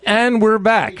And we're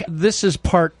back. This is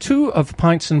part 2 of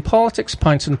Pints and Politics.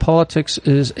 Pints and Politics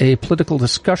is a political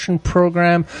discussion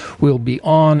program. We'll be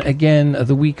on again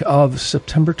the week of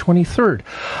September 23rd.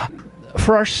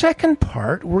 For our second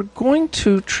part, we're going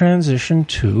to transition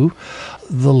to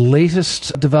the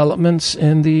latest developments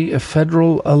in the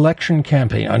federal election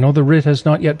campaign. I know the writ has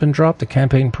not yet been dropped. The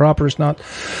campaign proper is not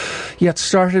yet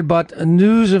started, but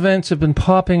news events have been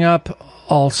popping up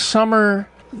all summer.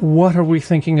 What are we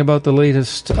thinking about the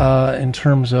latest in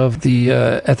terms of the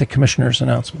Ethics Commissioner's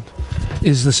announcement?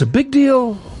 Is this a big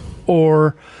deal?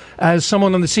 Or, as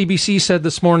someone on the CBC said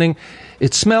this morning,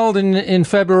 it smelled in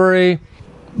February,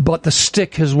 but the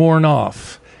stick has worn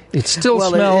off. It still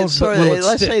smells, but will it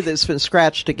let's stick? say that it's been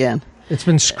scratched again. It's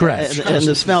been scratched. And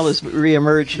the smell has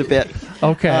reemerged a bit.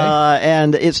 Okay.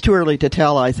 And it's too early to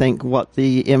tell, I think, what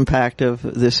the impact of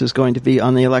this is going to be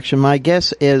on the election. My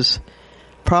guess is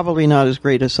probably not as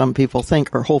great as some people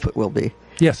think or hope it will be.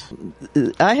 Yes.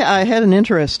 I had an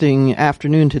interesting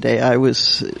afternoon today. I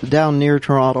was down near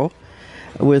Toronto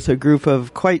with a group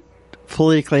of quite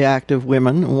politically active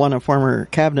women, one a former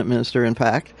cabinet minister, in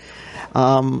fact,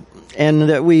 and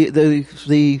that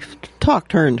the talk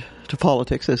turned to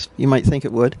politics, as you might think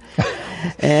it would,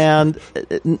 and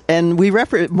we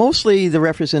mostly the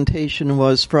representation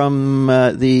was from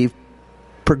the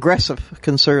Progressive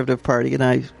Conservative Party,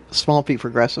 and small p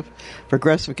Progressive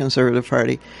Conservative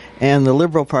Party, and the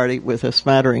Liberal Party with a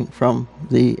smattering from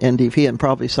the NDP, and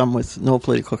probably some with no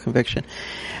political conviction.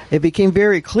 It became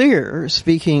very clear,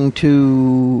 speaking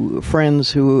to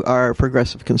friends who are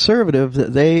Progressive Conservative,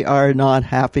 that they are not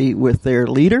happy with their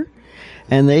leader,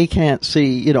 and they can't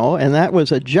see, and that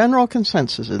was a general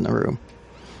consensus in the room,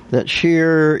 that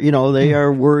Scheer, they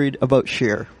are worried about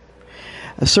Scheer.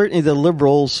 Certainly the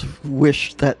Liberals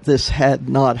wish that this had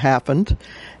not happened,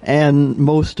 and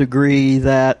most agree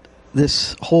that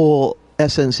this whole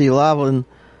SNC-Lavalin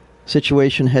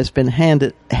situation has been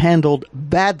handled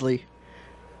badly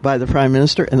by the Prime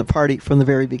Minister and the party from the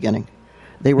very beginning.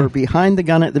 They were behind the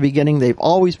gun at the beginning. They've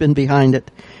always been behind it,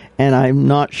 and I'm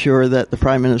not sure that the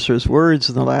Prime Minister's words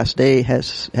in the last day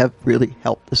have really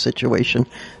helped the situation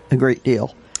a great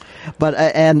deal. But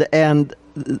and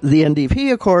the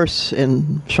NDP, of course,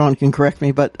 and Sean can correct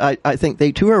me, but I think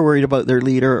they too are worried about their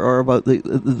leader or about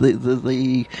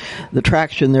the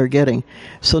traction they're getting.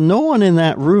 So no one in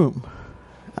that room,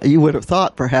 you would have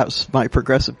thought perhaps my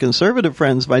Progressive Conservative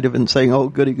friends might have been saying, oh,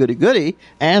 goody, goody, goody,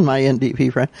 and my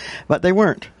NDP friend, but they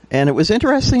weren't. And it was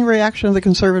interesting reaction of the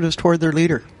Conservatives toward their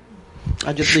leader.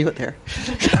 I just leave it there.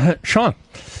 Sean.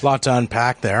 A lot to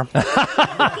unpack there.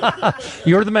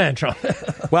 You're the man, Sean.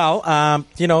 Well,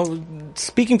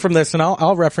 speaking from this, and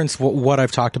I'll reference what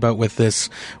I've talked about with this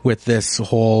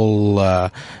whole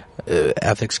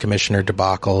ethics commissioner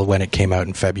debacle when it came out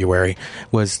in February,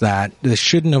 was that this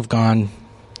shouldn't have gone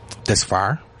this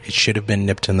far. It should have been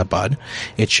nipped in the bud.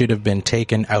 It should have been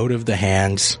taken out of the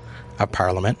hands of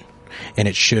Parliament, and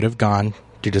it should have gone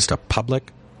to just a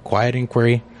public, quiet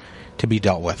inquiry to be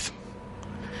dealt with.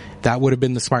 That would have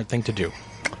been the smart thing to do.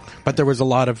 But there was a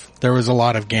lot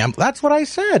of gambling. That's what I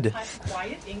said. A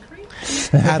quiet inquiry?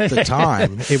 At the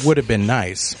time, it would have been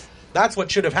nice. That's what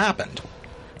should have happened.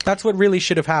 That's what really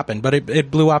should have happened, but it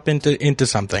blew up into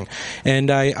something. And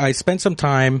I spent some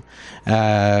time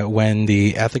when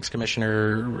the ethics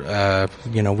commissioner,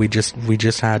 we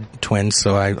just had twins,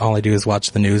 so all I do is watch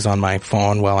the news on my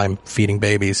phone while I'm feeding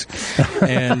babies.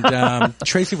 And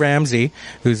Tracy Ramsey,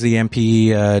 who's the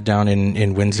MP down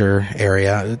in Windsor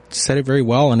area, said it very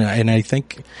well, and I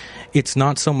think it's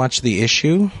not so much the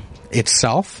issue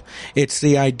itself, it's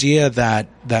the idea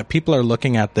that people are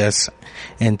looking at this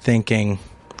and thinking,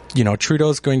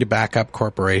 Trudeau's going to back up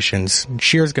corporations.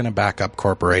 Scheer's going to back up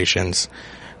corporations.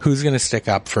 Who's going to stick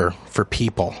up for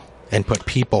people and put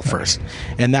people first?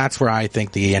 And that's where I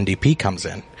think the NDP comes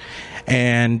in.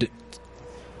 And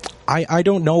I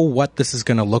don't know what this is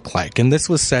going to look like. And this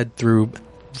was said through,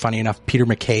 funny enough, Peter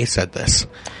MacKay said this.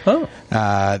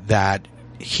 That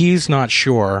he's not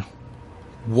sure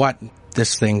what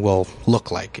this thing will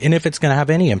look like, and if it's going to have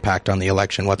any impact on the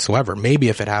election whatsoever. Maybe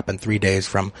if it happened 3 days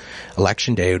from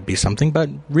election day, it would be something, but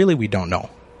really we don't know.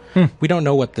 We don't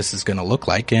know what this is going to look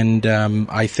like, and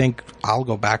I think I'll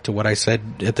go back to what I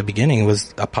said at the beginning,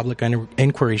 was a public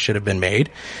inquiry should have been made.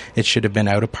 It should have been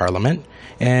out of Parliament,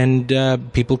 and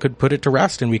people could put it to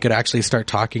rest, and we could actually start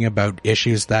talking about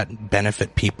issues that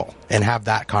benefit people and have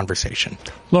that conversation.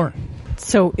 Lauren.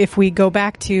 So if we go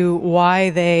back to why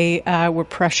they were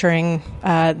pressuring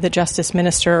the Justice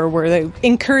Minister, or were they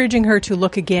encouraging her to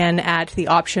look again at the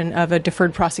option of a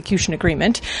deferred prosecution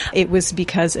agreement, it was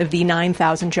because of the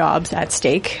 9,000 jobs at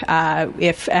stake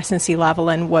if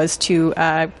SNC-Lavalin was to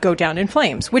go down in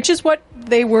flames, which is what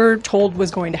they were told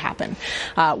was going to happen.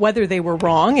 Whether they were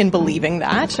wrong in believing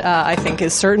that, I think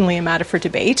is certainly a matter for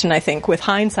debate. And I think with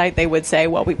hindsight, they would say,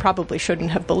 well, we probably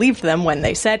shouldn't have believed them when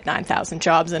they said 9,000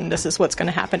 jobs and this is what's going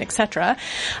to happen, etc.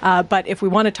 But if we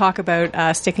want to talk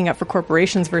about sticking up for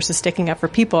corporations versus sticking up for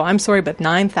people, I'm sorry, but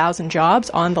 9,000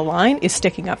 jobs on the line is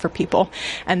sticking up for people.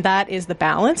 And that is the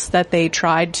balance that they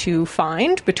tried to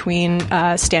find between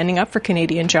standing up for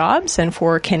Canadian jobs and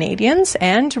for Canadians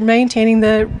and maintaining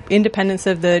the independence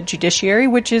of the judiciary,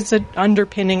 which is an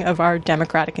underpinning of our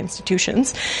democratic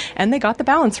institutions. And they got the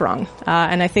balance wrong.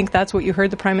 And I think that's what you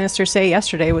heard the Prime Minister say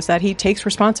yesterday, was that he takes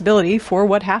responsibility for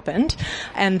what happened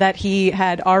and that he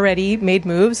had already made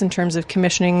moves in terms of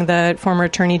commissioning the former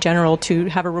Attorney General to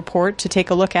have a report to take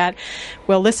a look at,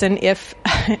 well, listen, if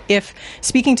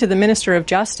speaking to the Minister of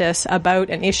Justice about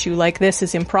an issue like this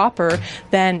is improper,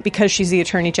 then because she's the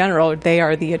Attorney General, they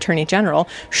are the Attorney General,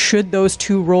 should those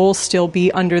two roles still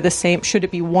be under the same, should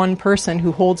it be one person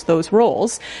who holds those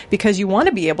roles? Because you want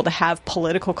to be able to have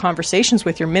political conversations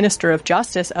with your Minister of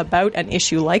Justice about an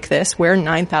issue like this where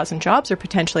 9,000 jobs are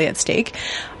potentially at stake.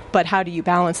 But how do you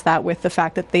balance that with the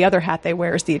fact that the other hat they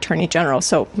wear is the Attorney General?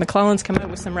 So McClellan's come out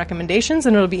with some recommendations,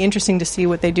 and it'll be interesting to see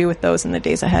what they do with those in the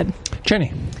days ahead.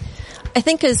 Jenny. I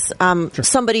think as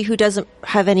somebody who doesn't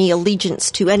have any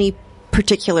allegiance to any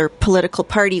particular political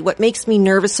party, what makes me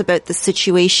nervous about the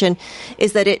situation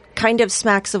is that it kind of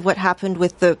smacks of what happened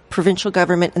with the provincial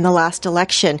government in the last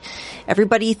election.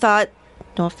 Everybody thought,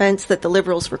 no offense, that the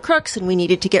Liberals were crooks and we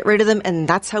needed to get rid of them, and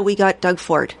that's how we got Doug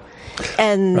Ford.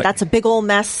 And that's a big old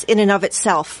mess in and of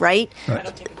itself, right?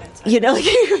 You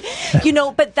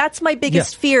know, but that's my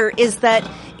biggest fear, is that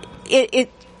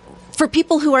it for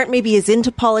people who aren't maybe as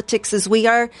into politics as we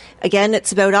are, again,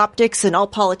 it's about optics and all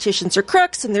politicians are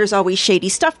crooks and there's always shady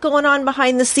stuff going on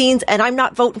behind the scenes, and I'm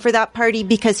not voting for that party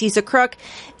because he's a crook,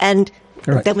 and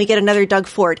then we get another Doug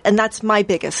Ford. And that's my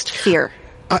biggest fear.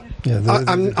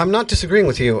 I'm not disagreeing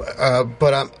with you,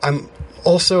 but I'm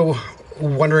also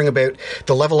wondering about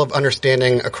the level of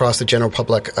understanding across the general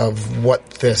public of what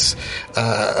this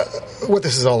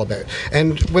is all about.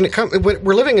 And when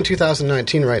we're living in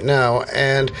 2019 right now,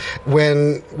 and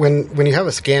when you have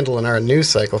a scandal in our news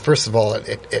cycle, first of all,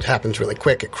 it happens really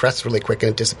quick, it crests really quick, and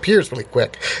it disappears really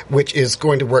quick, which is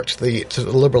going to work to the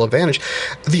Liberal advantage.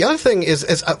 The other thing is,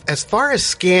 as far as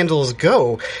scandals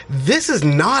go, this is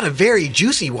not a very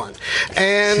juicy one,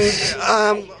 and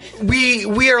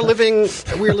we are living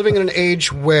in an age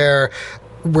where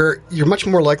you're much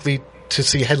more likely to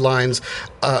see headlines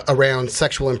around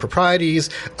sexual improprieties,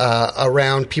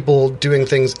 around people doing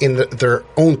things in their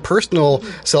own personal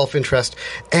self-interest,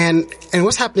 and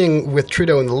what's happening with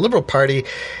Trudeau and the Liberal Party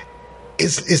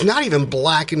is not even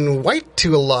black and white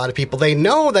to a lot of people. They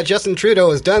know that Justin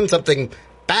Trudeau has done something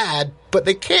bad, but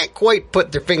they can't quite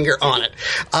put their finger on it.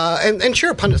 And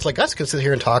sure, pundits like us can sit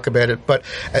here and talk about it, but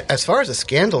as far as a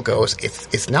scandal goes,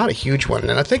 it's not a huge one.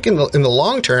 And I think in the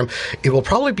long term, it will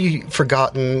probably be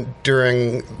forgotten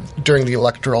during the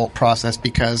electoral process,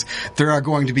 because there are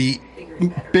going to be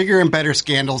bigger and better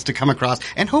scandals to come across,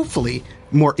 and hopefully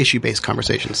more issue-based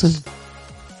conversations.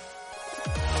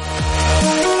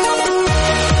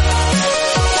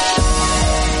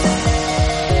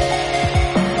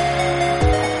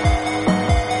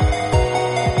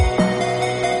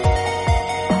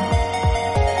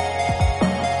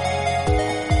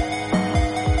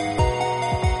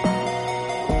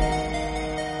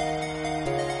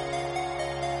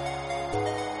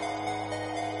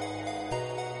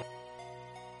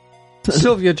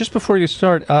 Sylvia, just before you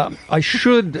start, I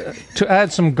should, to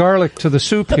add some garlic to the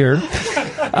soup here,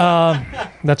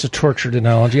 that's a tortured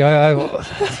analogy,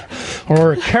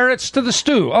 or carrots to the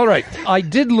stew. All right. I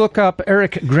did look up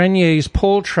Eric Grenier's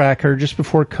poll tracker just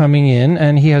before coming in,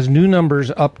 and he has new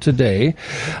numbers up today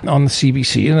on the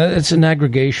CBC, and it's an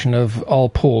aggregation of all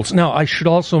polls. Now, I should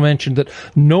also mention that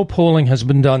no polling has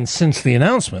been done since the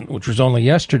announcement, which was only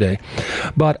yesterday,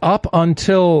 but up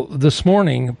until this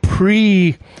morning,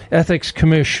 pre-Ethics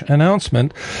Commission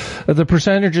announcement, the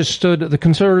percentages stood, the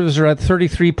Conservatives are at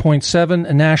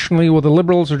 33.7 nationally, while the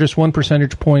Liberals are just 1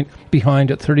 percentage point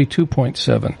behind at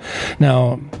 32.7.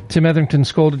 Now, Tim Etherington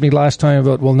scolded me last time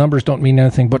about, well, numbers don't mean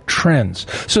anything but trends.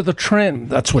 So the trend,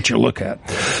 that's what you look at.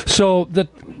 So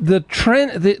the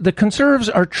trend, the Conservatives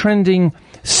are trending.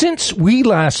 Since we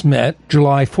last met,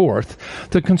 July 4th,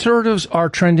 the Conservatives are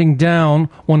trending down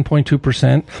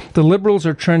 1.2%. The Liberals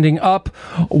are trending up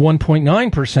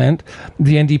 1.9%.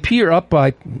 The NDP are up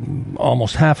by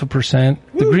almost 0.5%.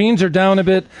 The Greens are down a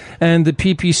bit. And the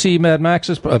PPC,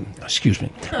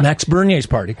 Max Bernier's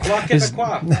party. Bloc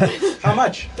Québécois. How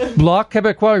much? Bloc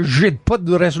Québécois, j'ai pas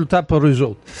de résultat pour eux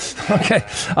autres. Okay.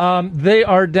 They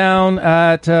are down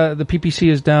at, the PPC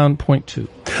is down 0.2.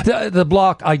 The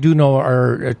Bloc, I do know,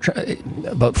 are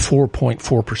about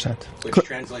 4.4%. Which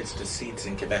translates to seats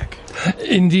in Quebec.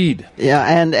 Indeed. Yeah,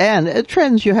 and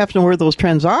trends, you have to know where those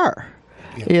trends are.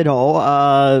 Yeah. You know,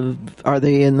 are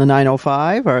they in the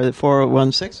 905? Are they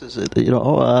 416? Is it, you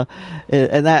know,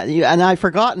 and I've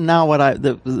forgotten now what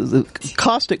the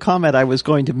caustic comment I was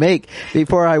going to make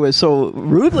before I was so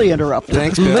rudely interrupted.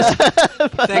 Thanks, Bill.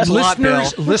 Thanks a lot, Bill.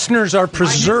 Listeners are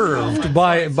preserved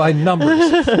by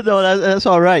numbers. No, that's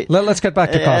all right. Let's get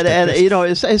back to caustic. And you know,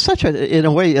 it's such in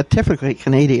a way, a typically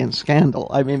Canadian scandal.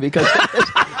 I mean, because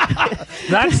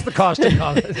that's the caustic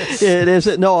comment. It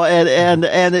is no, and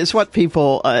it's what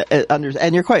people understand.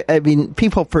 And you're quite. I mean,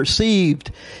 people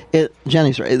perceived it.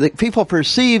 Jenny's right. People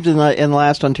perceived in the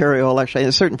last Ontario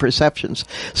election certain perceptions.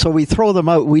 So we throw them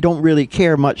out. We don't really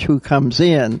care much who comes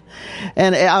in.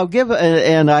 And I'll give.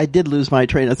 And I did lose my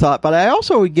train of thought, but I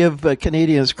also would give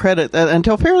Canadians credit that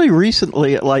until fairly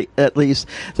recently, at least,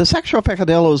 the sexual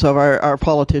peccadillos of our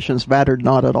politicians mattered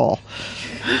not at all.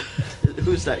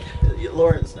 Who's next?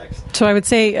 Lauren's next. So I would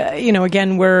say,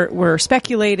 again, we're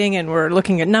speculating and we're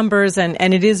looking at numbers, and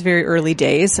it is very early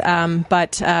days.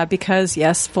 But because,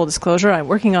 yes, full disclosure, I'm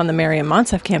working on the Mariam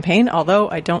Montseff campaign, although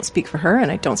I don't speak for her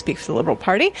and I don't speak for the Liberal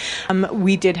Party.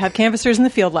 We did have canvassers in the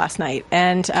field last night,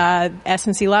 and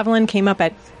SNC-Lavalin came up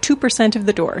at 2% of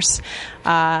the doors.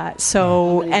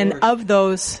 And of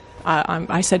those...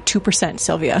 I said 2%,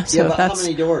 Sylvia. So yeah, that's how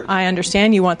many doors? I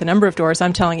understand you want the number of doors.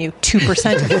 I'm telling you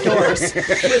 2% of the doors.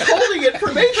 Withholding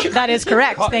information. That is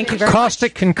correct. Thank you very much.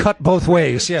 Caustic can cut both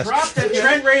ways, yes. Drop the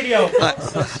Trent Radio.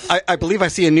 I believe I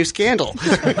see a new scandal.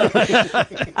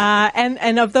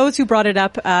 And of those who brought it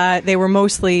up, they were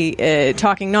mostly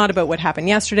talking not about what happened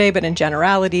yesterday, but in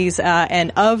generalities.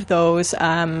 And of those,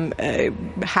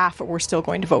 half were still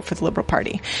going to vote for the Liberal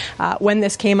Party. When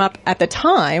this came up at the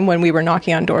time, when we were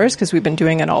knocking on doors, because we've been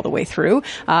doing it all the way through.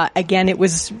 Again, it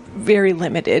was very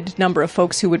limited number of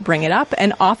folks who would bring it up,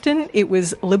 and often it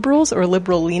was Liberals or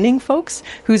Liberal-leaning folks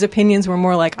whose opinions were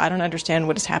more like, I don't understand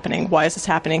what is happening. Why is this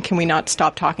happening? Can we not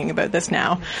stop talking about this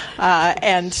now?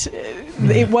 And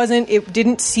it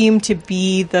didn't seem to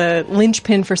be the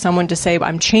linchpin for someone to say,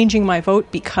 I'm changing my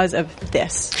vote because of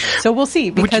this. So we'll see,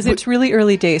 because it's really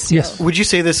early days still. Yes. Would you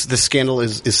say this scandal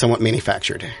is somewhat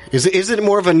manufactured? Is it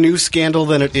more of a new scandal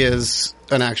than it is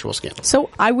an actual scandal? So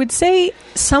I would say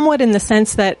somewhat, in the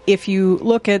sense that if you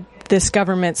look at this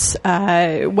government's,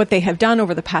 what they have done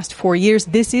over the past 4 years,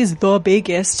 this is the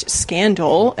biggest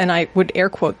scandal, and I would air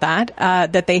quote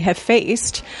that they have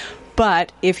faced.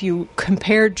 But if you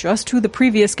compare just to the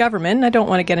previous government, I don't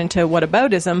want to get into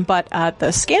whataboutism, but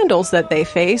the scandals that they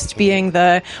faced, being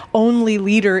the only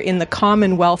leader in the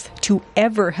Commonwealth to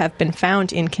ever have been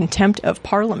found in contempt of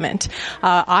Parliament,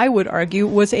 I would argue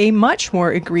was a much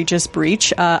more egregious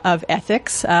breach of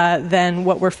ethics than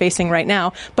what we're facing right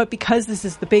now. But because this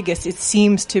is the biggest, it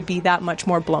seems to be that much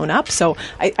more blown up. So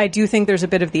I do think there's a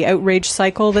bit of the outrage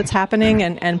cycle that's happening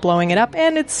and blowing it up.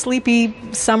 And it's sleepy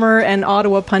summer, and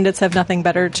Ottawa pundits have nothing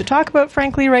better to talk about,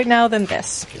 frankly, right now than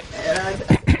this.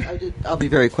 I'll be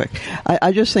very quick.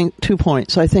 I just think 2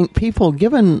 points. I think people,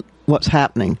 given what's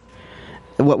happening,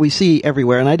 what we see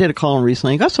everywhere, and I did a column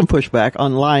recently, got some pushback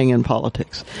on lying in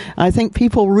politics. I think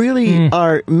people really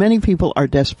many people are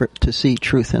desperate to see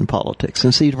truth in politics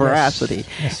and see veracity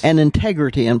and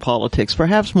integrity in politics,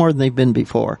 perhaps more than they've been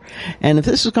before. And if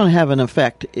this is going to have an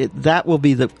effect, that will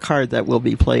be the card that will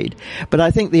be played. But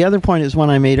I think the other point is one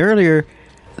I made earlier,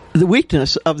 the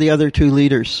weakness of the other two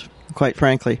leaders, quite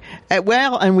frankly.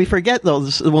 And we forget, though,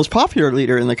 the most popular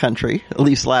leader in the country, at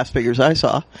least last figures I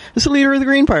saw, is the leader of the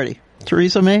Green Party,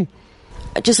 Theresa May.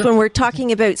 just when we're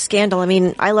talking about scandal, I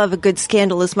mean, I love a good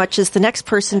scandal as much as the next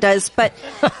person does, but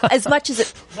as much as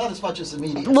it... Not as much as the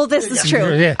media. Well, this is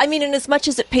true. Yeah. I mean, and as much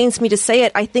as it pains me to say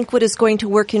it, I think what is going to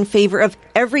work in favor of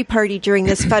every party during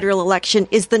this federal election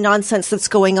is the nonsense that's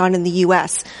going on in the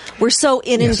U.S. We're so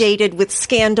inundated with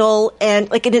scandal and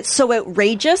it's so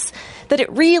outrageous that it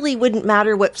really wouldn't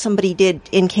matter what somebody did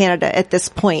in Canada at this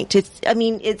point.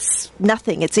 It's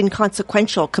nothing. It's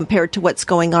inconsequential compared to what's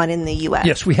going on in the U.S.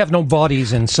 Yes, we have no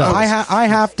bodies inside. I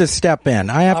have to step in.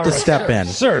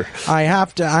 Sir. I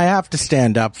have to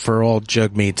stand up for old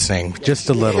Jagmeet Singh just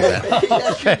a little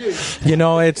bit. You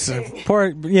know, it's poor.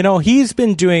 You know, he's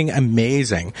been doing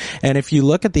amazing. And if you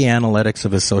look at the analytics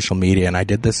of his social media, and I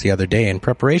did this the other day in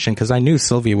preparation because I knew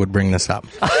Sylvia would bring this up.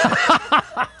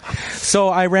 So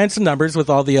I ran some numbers with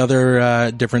all the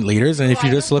other different leaders, and if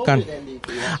you just look on,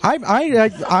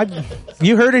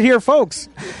 you heard it here, folks.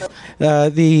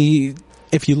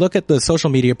 If you look at the social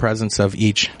media presence of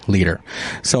each leader,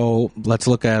 so let's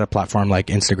look at a platform like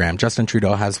Instagram. Justin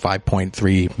Trudeau has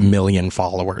 5.3 million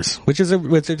followers, which is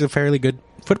a fairly good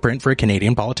footprint for a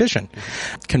Canadian politician.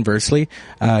 Conversely,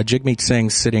 Jagmeet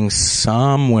Singh's sitting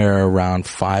somewhere around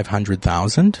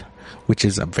 500,000, which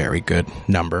is a very good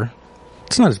number.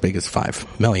 It's not as big as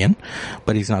 5 million,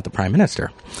 but he's not the prime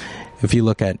minister. If you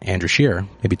look at Andrew Scheer,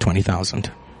 maybe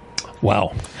 20,000.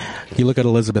 Wow. You look at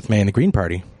Elizabeth May and the Green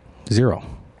Party, 0.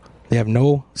 They have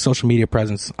no social media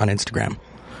presence on Instagram.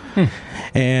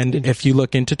 And if you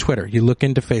look into Twitter, you look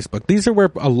into Facebook, these are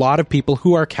where a lot of people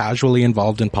who are casually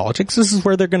involved in politics, this is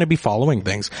where they're going to be following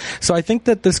things. So I think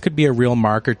that this could be a real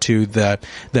marker to the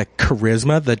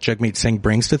charisma that Jagmeet Singh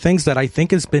brings to things that I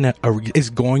think is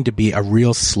going to be a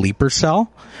real sleeper cell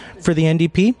for the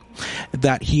NDP,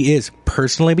 that he is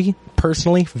personally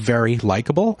very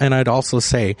likable. And I'd also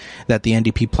say that the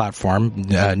NDP platform,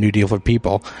 New Deal for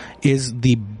People, is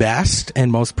the best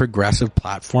and most progressive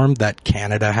platform that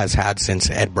Canada has had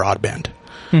since Ed Broadbent.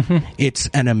 Mm-hmm. It's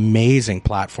an amazing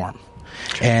platform,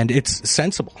 and it's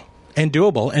sensible and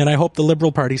doable, and I hope the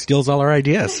Liberal Party steals all our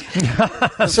ideas.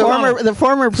 The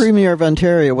former Premier of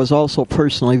Ontario was also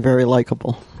personally very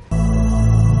likable.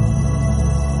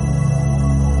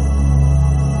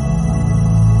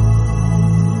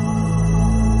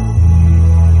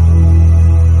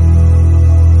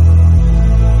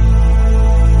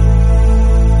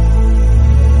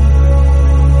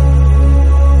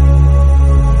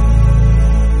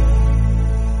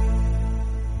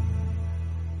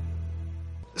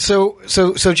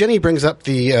 So Jenny brings up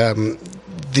the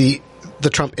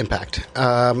Trump impact,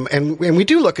 and we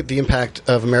do look at the impact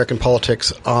of American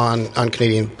politics on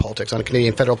Canadian politics, on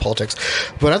Canadian federal politics,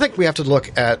 but I think we have to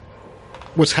look at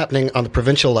what's happening on the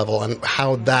provincial level and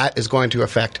how that is going to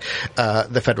affect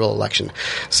the federal election.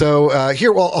 So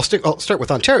here, I'll start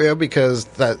with Ontario because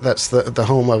that's the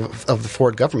home of the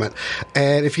Ford government,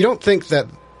 and if you don't think that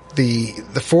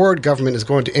the Ford government is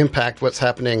going to impact what's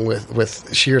happening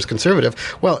with Scheer's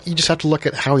Conservative, well, you just have to look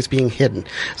at how he's being hidden.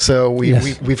 So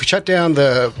we've shut down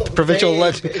the provincial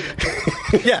election.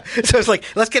 Yeah, so it's like,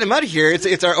 let's get him out of here.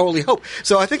 It's our only hope.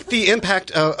 So I think the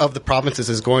impact of the provinces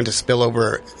is going to spill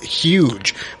over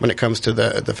huge when it comes to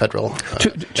the federal.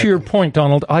 To your point,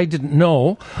 Donald, I didn't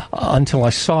know until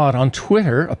I saw it on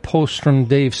Twitter, a post from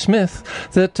Dave Smith,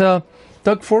 that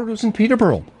Doug Ford was in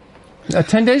Peterborough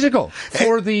 10 days ago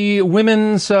for the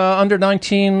women's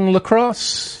under-19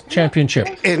 lacrosse championship.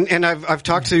 And I've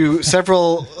talked to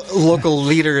several local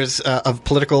leaders of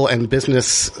political and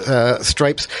business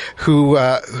stripes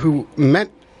who met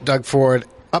Doug Ford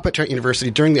up at Trent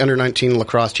University during the under-19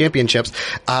 lacrosse championships,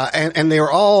 and they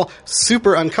were all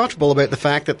super uncomfortable about the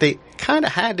fact that they kind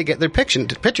of had to get their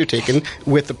picture taken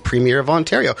with the Premier of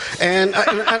Ontario. And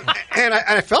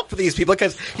I felt for these people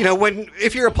because, you know,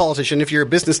 if you're a politician, if you're a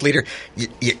business leader,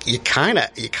 you kind of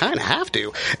have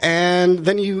to, and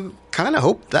then you kind of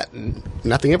hope that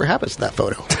nothing ever happens to that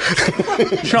photo.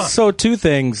 So two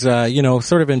things,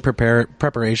 sort of in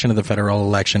preparation of the federal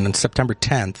election. On September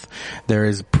 10th, there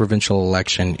is a provincial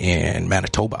election in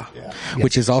Manitoba,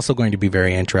 which is also going to be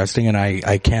very interesting, and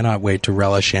I cannot wait to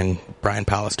relish in Brian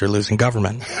Pallister losing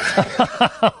government.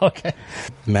 Okay.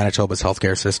 Manitoba's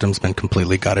healthcare system's been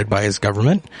completely gutted by his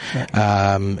government,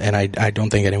 and I don't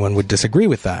think anyone would disagree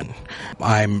with that.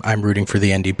 I'm rooting for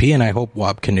the NDP, and I hope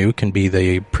Wab Kinew can be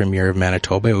the Premier of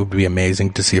Manitoba. It would be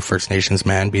amazing to see a First Nations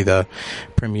man be the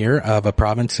Premier of a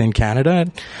province in Canada.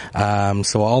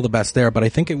 So all the best there, but I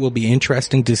think it will be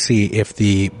interesting to see if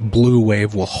the blue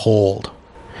wave will hold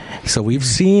So we've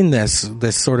seen this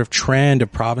sort of trend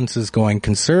of provinces going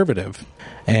conservative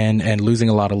and losing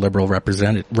a lot of Liberal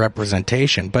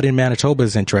representation. But in Manitoba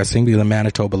is interesting because the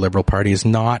Manitoba Liberal Party is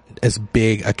not as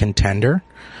big a contender.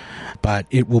 But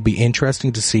it will be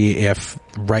interesting to see if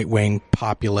right-wing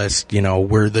populist,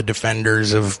 we're the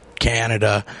defenders of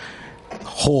Canada,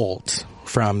 holds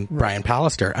from Brian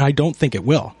Pallister. I don't think it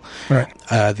will. Right.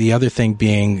 The other thing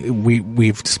being,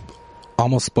 we've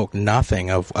almost spoke nothing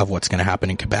of what's going to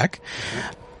happen in Quebec.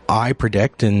 I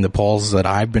predict in the polls that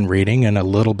I've been reading and a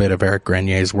little bit of Eric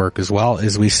Grenier's work as well,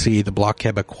 is we see the Bloc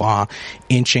Québécois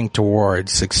inching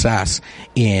towards success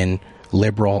in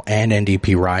Liberal and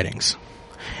NDP ridings.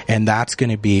 And that's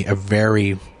going to be a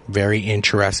very, very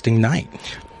interesting night.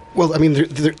 Well, I mean,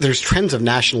 there's trends of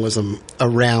nationalism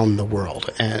around the world,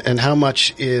 and how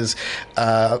much is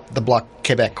the Bloc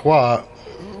Québécois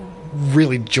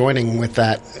really joining with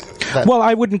that? Well,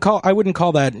 I wouldn't call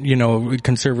that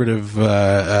conservative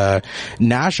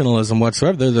nationalism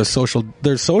whatsoever.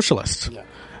 They're socialists. Yeah.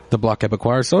 The Bloc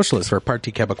Québécois are socialists, or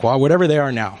Parti Québécois, whatever they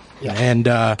are now. Yeah.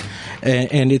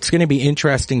 And it's going to be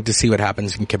interesting to see what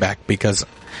happens in Quebec because,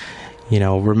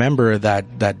 remember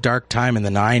that dark time in the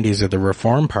 90s of the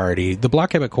Reform Party, the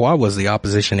Bloc Québécois was the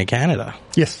opposition in Canada.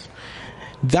 Yes.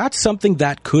 That's something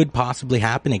that could possibly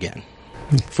happen again.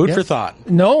 Food for thought.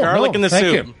 Garlic in the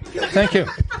soup. Thank you.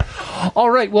 All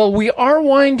right. Well, we are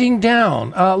winding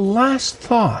down. Last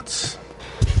thoughts.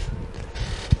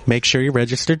 Make sure you're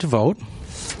registered to vote.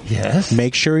 Yes.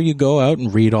 Make sure you go out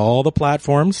and read all the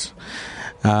platforms.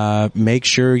 Make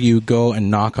sure you go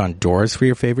and knock on doors for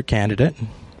your favorite candidate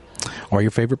or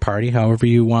your favorite party, however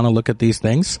you want to look at these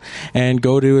things, and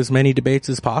go to as many debates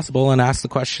as possible and ask the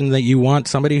question that you want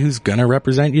somebody who's going to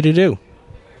represent you to do.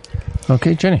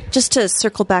 Okay, Jenny. Just to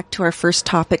circle back to our first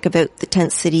topic about the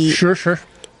tent city. Sure.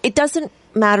 It doesn't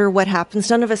matter what happens.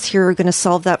 None of us here are going to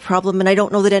solve that problem, and I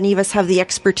don't know that any of us have the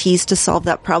expertise to solve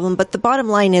that problem. But the bottom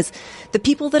line is the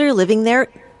people that are living there,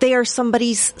 they are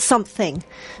somebody's something.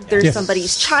 There's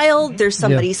somebody's child, there's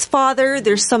somebody's father,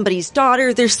 there's somebody's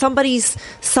daughter, there's somebody's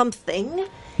something.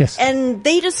 Yes. And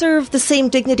they deserve the same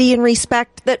dignity and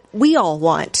respect that we all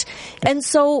want. And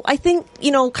so I think,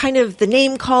 kind of the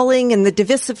name calling and the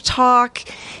divisive talk,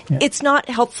 it's not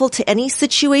helpful to any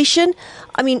situation.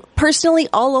 I mean, personally,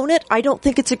 I'll own it. I don't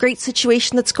think it's a great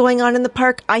situation that's going on in the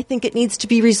park. I think it needs to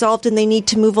be resolved and they need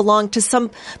to move along to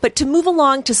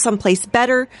someplace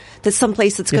better, that's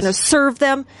someplace that's going to serve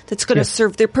them, that's going to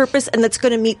serve their purpose, and that's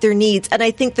going to meet their needs. And I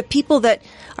think the people that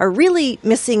are really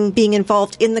missing being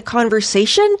involved in the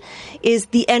conversation is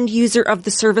the end user of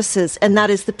the services, and that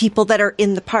is the people that are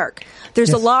in the park.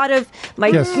 There's a lot of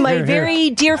my very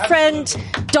dear friend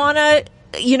Donna,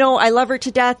 I love her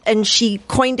to death, and she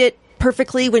coined it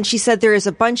perfectly when she said there is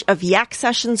a bunch of yak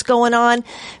sessions going on,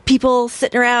 people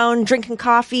sitting around drinking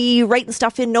coffee, writing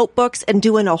stuff in notebooks, and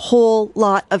doing a whole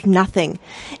lot of nothing.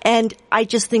 And I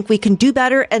just think we can do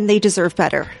better, and they deserve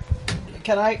better.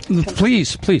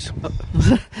 Please.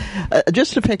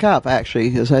 Just to pick up, actually,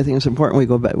 because I think it's important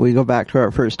we go back to our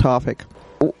first topic.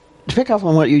 To pick up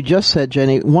on what you just said,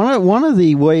 Jenny, one of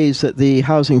the ways that the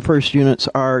Housing First units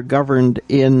are governed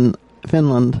in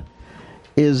Finland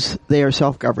is they are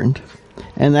self-governed.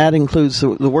 And that includes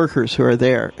the workers who are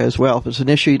there as well. If it's an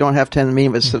issue, you don't have to attend the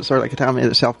meeting, but it's sort of like a town meeting,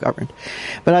 they're self-governed.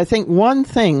 But I think one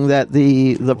thing that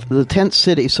the tent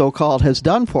city, so-called, has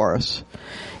done for us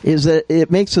is that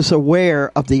it makes us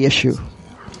aware of the issue.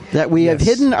 That we have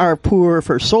hidden our poor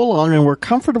for so long, and we're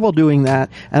comfortable doing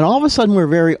that, and all of a sudden we're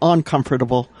very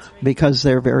uncomfortable because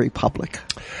they're very public.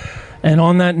 And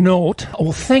on that note,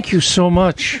 thank you so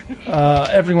much,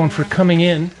 everyone, for coming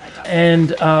in. And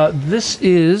this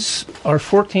is our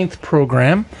 14th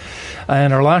program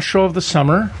and our last show of the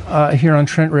summer here on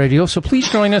Trent Radio. So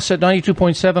please join us at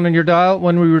 92.7 on your dial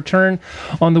when we return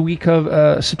on the week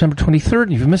of September 23rd.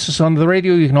 And if you miss us on the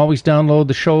radio, you can always download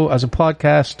the show as a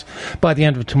podcast by the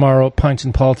end of tomorrow at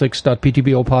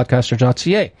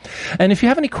pintsandpolitics.ptbopodcaster.ca. And if you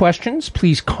have any questions,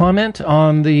 please comment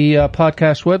on the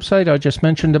podcast website I just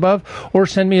mentioned above, or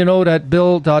send me a note at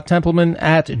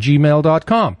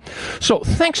bill.templeman@gmail.com. So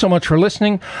thanks so much for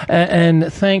listening,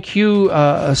 and thank you,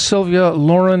 Sylvia,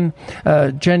 Lauren,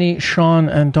 Jenny, Sean,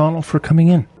 and Donald for coming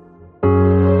in.